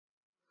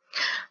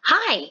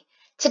Hi,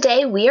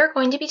 today we are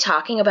going to be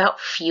talking about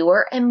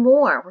fewer and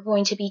more. We're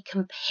going to be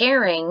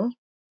comparing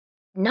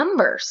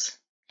numbers,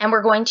 and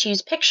we're going to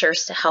use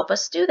pictures to help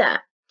us do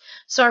that.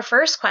 So our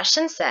first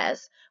question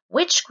says,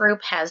 which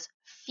group has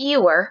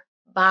fewer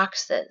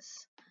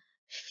boxes?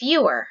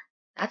 Fewer,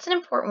 that's an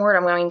important word.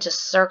 I'm going to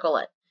circle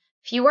it.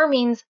 Fewer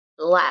means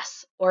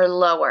less or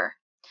lower.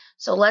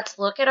 So let's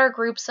look at our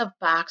groups of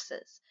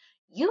boxes.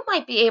 You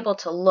might be able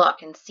to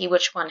look and see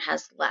which one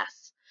has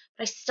less,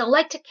 but I still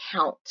like to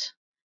count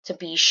to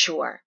be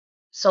sure.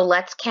 So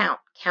let's count.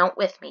 Count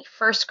with me.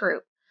 First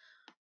group.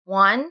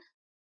 1,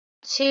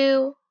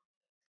 2,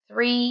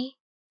 3,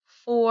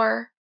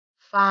 4,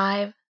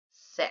 5,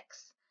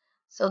 6.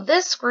 So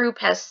this group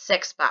has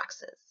 6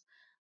 boxes.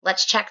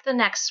 Let's check the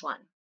next one.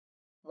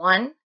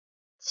 1,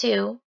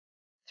 2,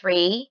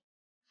 3,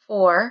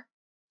 4,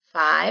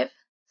 5,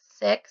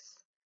 6,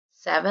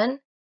 7,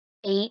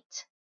 8,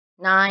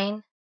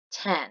 9,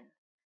 10.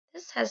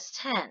 This has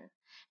 10.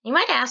 You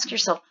might ask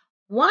yourself,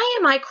 why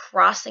am I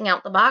crossing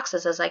out the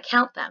boxes as I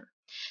count them?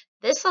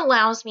 This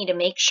allows me to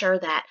make sure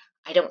that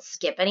I don't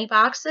skip any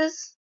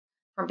boxes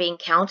from being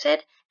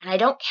counted, and I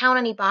don't count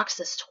any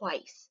boxes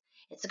twice.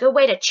 It's a good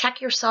way to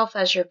check yourself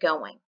as you're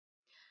going.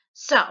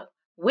 So,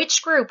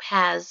 which group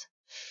has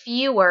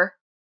fewer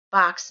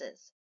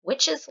boxes?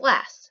 Which is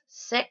less,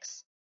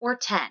 6 or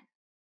 10?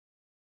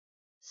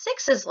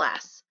 6 is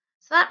less,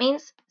 so that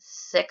means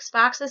 6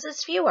 boxes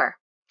is fewer.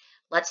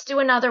 Let's do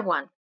another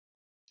one.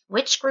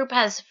 Which group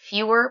has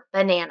fewer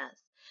bananas?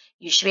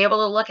 You should be able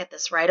to look at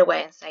this right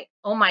away and say,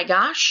 oh my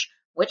gosh,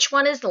 which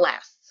one is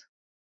less?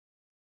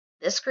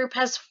 This group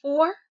has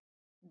 4,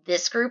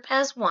 this group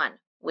has 1.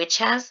 Which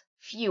has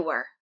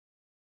fewer?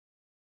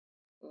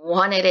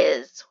 1 it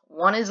is.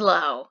 1 is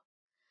low.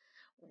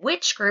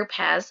 Which group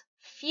has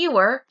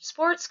fewer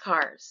sports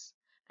cars?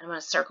 I'm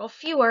going to circle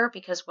fewer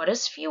because what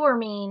does fewer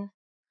mean?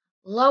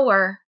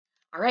 Lower.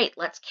 All right,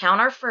 let's count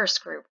our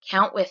first group.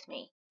 Count with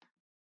me.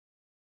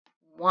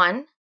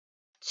 1,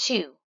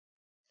 2,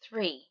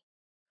 3,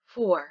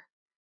 4,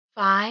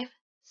 5,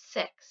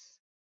 6.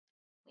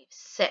 We have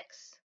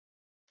 6.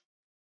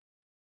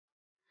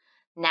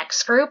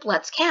 Next group,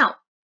 let's count.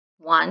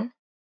 1,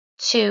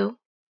 2,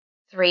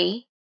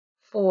 3,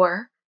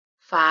 4,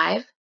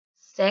 5,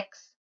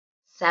 6,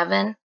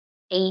 7,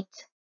 8,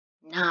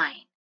 9.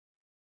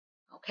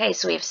 Okay,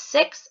 so we have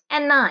 6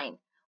 and 9.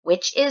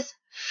 Which is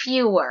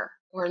fewer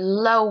or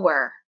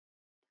lower?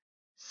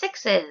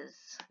 6s.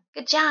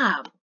 Good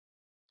job.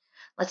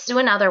 Let's do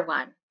another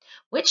one.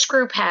 Which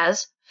group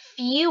has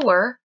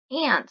fewer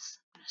ants?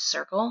 I'm going to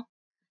circle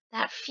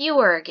that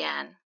fewer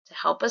again to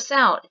help us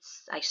out.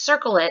 I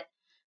circle it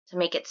to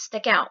make it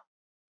stick out.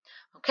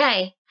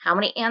 Okay, how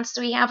many ants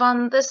do we have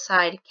on this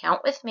side?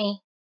 Count with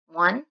me.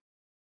 1,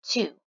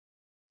 2,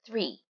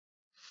 3,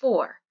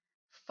 4,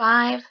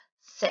 5,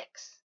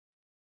 6.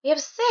 We have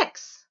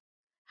 6.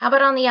 How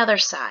about on the other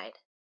side?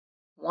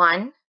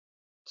 1,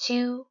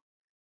 2,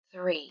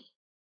 3.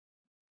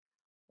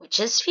 Which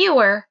is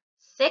fewer,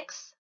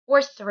 6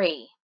 or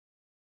 3?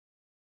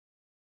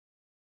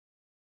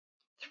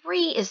 3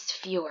 is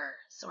fewer,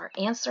 so our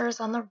answer is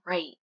on the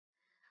right.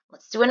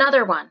 Let's do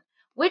another one.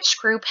 Which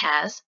group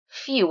has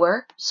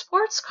fewer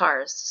sports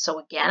cars? So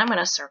again, I'm going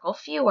to circle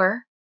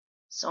fewer.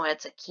 So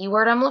it's a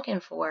keyword I'm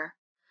looking for.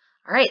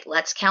 All right,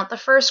 let's count the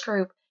first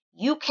group.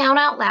 You count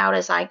out loud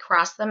as I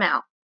cross them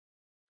out.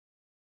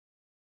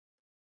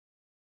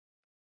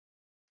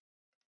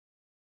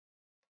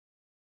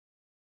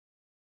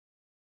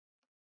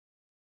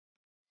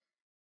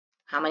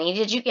 How many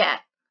did you get?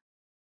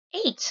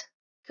 8.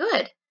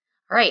 Good.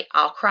 All right,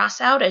 I'll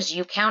cross out as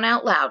you count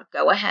out loud.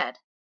 Go ahead.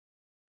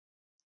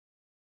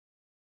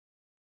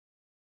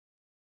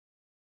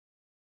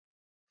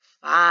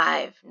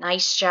 5.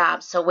 Nice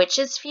job. So which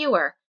is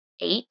fewer,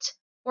 8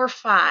 or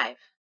 5?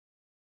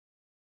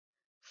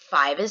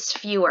 5 is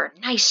fewer.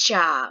 Nice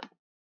job.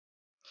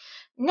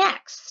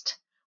 Next,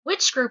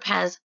 which group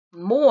has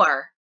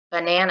more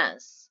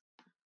bananas?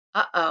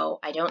 Uh-oh,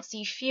 I don't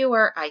see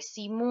fewer, I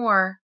see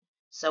more.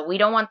 So we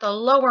don't want the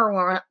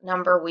lower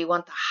number, we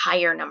want the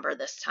higher number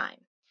this time.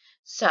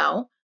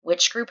 So,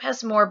 which group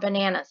has more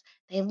bananas?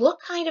 They look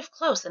kind of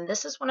close, and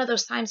this is one of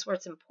those times where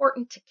it's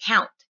important to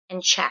count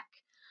and check.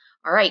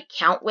 All right,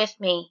 count with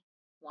me.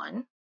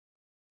 1,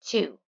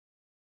 2,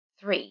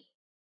 3,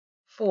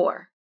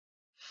 4,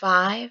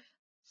 5,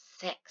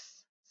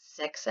 6.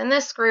 6 in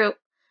this group.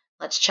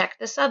 Let's check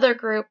this other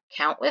group.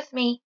 Count with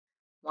me.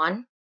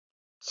 1,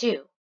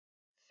 2,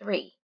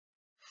 3,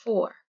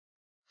 4,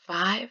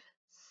 5,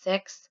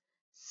 6,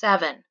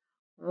 7.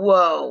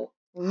 Whoa,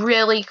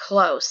 really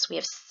close. We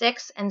have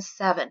 6 and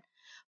 7.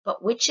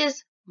 But which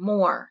is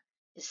more?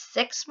 Is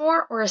 6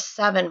 more or is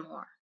 7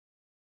 more?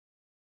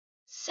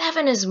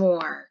 7 is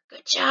more.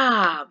 Good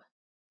job.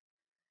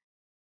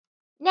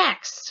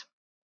 Next,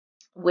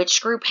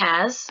 which group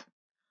has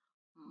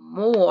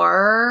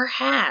more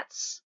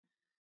hats?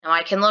 Now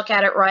I can look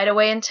at it right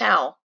away and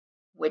tell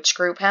which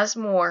group has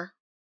more.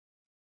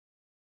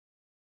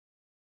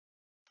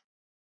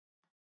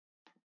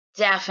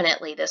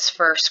 Definitely this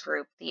first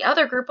group. The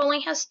other group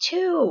only has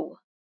 2.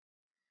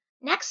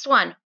 Next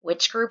one,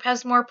 which group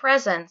has more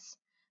presents?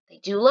 They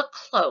do look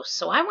close,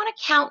 so I want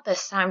to count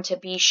this time to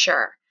be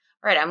sure.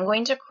 All right, I'm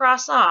going to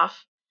cross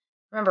off.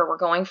 Remember, we're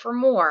going for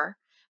more,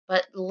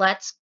 but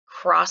let's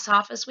cross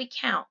off as we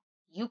count.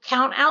 You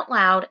count out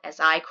loud as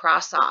I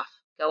cross off.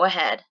 Go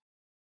ahead.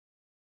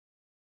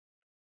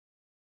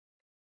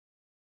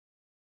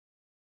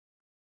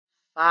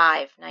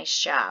 5, nice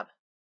job.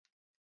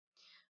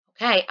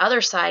 Okay,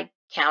 other side,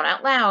 count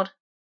out loud.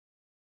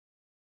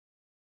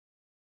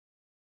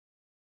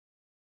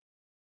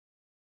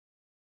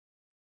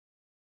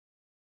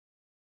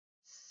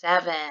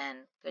 7,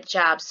 good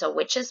job. So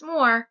which is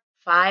more,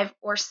 5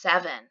 or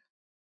 7?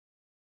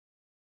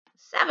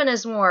 7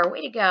 is more,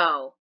 way to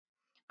go.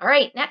 All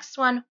right, next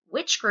one,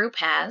 which group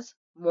has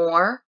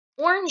more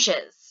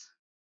oranges?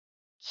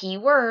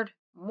 Keyword,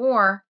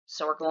 more,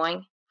 so we're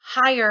going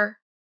higher.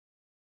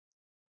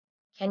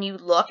 Can you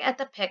look at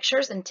the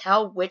pictures and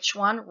tell which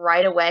one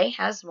right away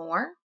has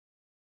more?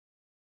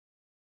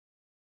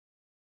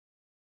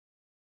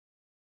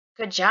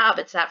 Good job,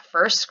 it's that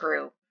first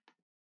group.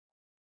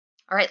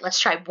 All right, let's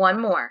try one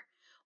more.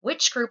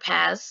 Which group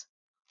has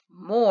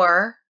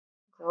more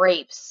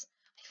grapes?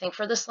 I think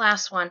for this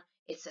last one,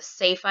 it's a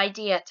safe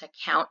idea to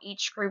count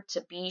each group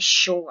to be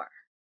sure.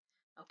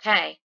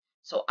 Okay,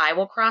 so I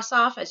will cross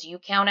off as you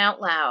count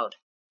out loud.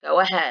 Go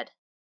ahead.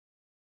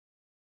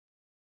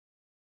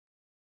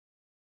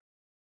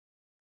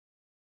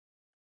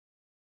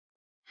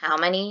 How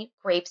many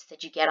grapes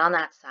did you get on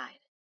that side?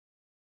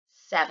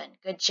 7,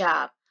 good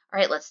job. All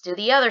right, let's do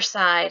the other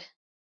side.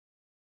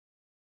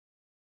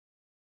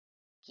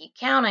 Keep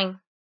counting.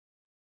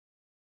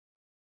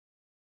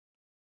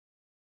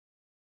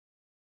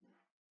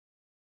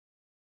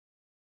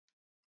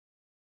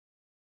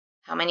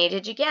 How many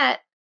did you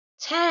get?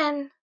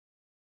 10.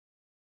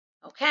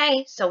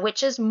 Okay, so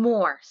which is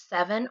more,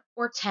 7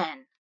 or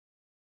 10?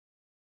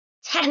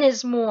 10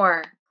 is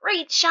more.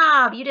 Great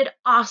job. You did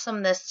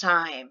awesome this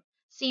time.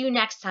 See you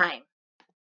next time.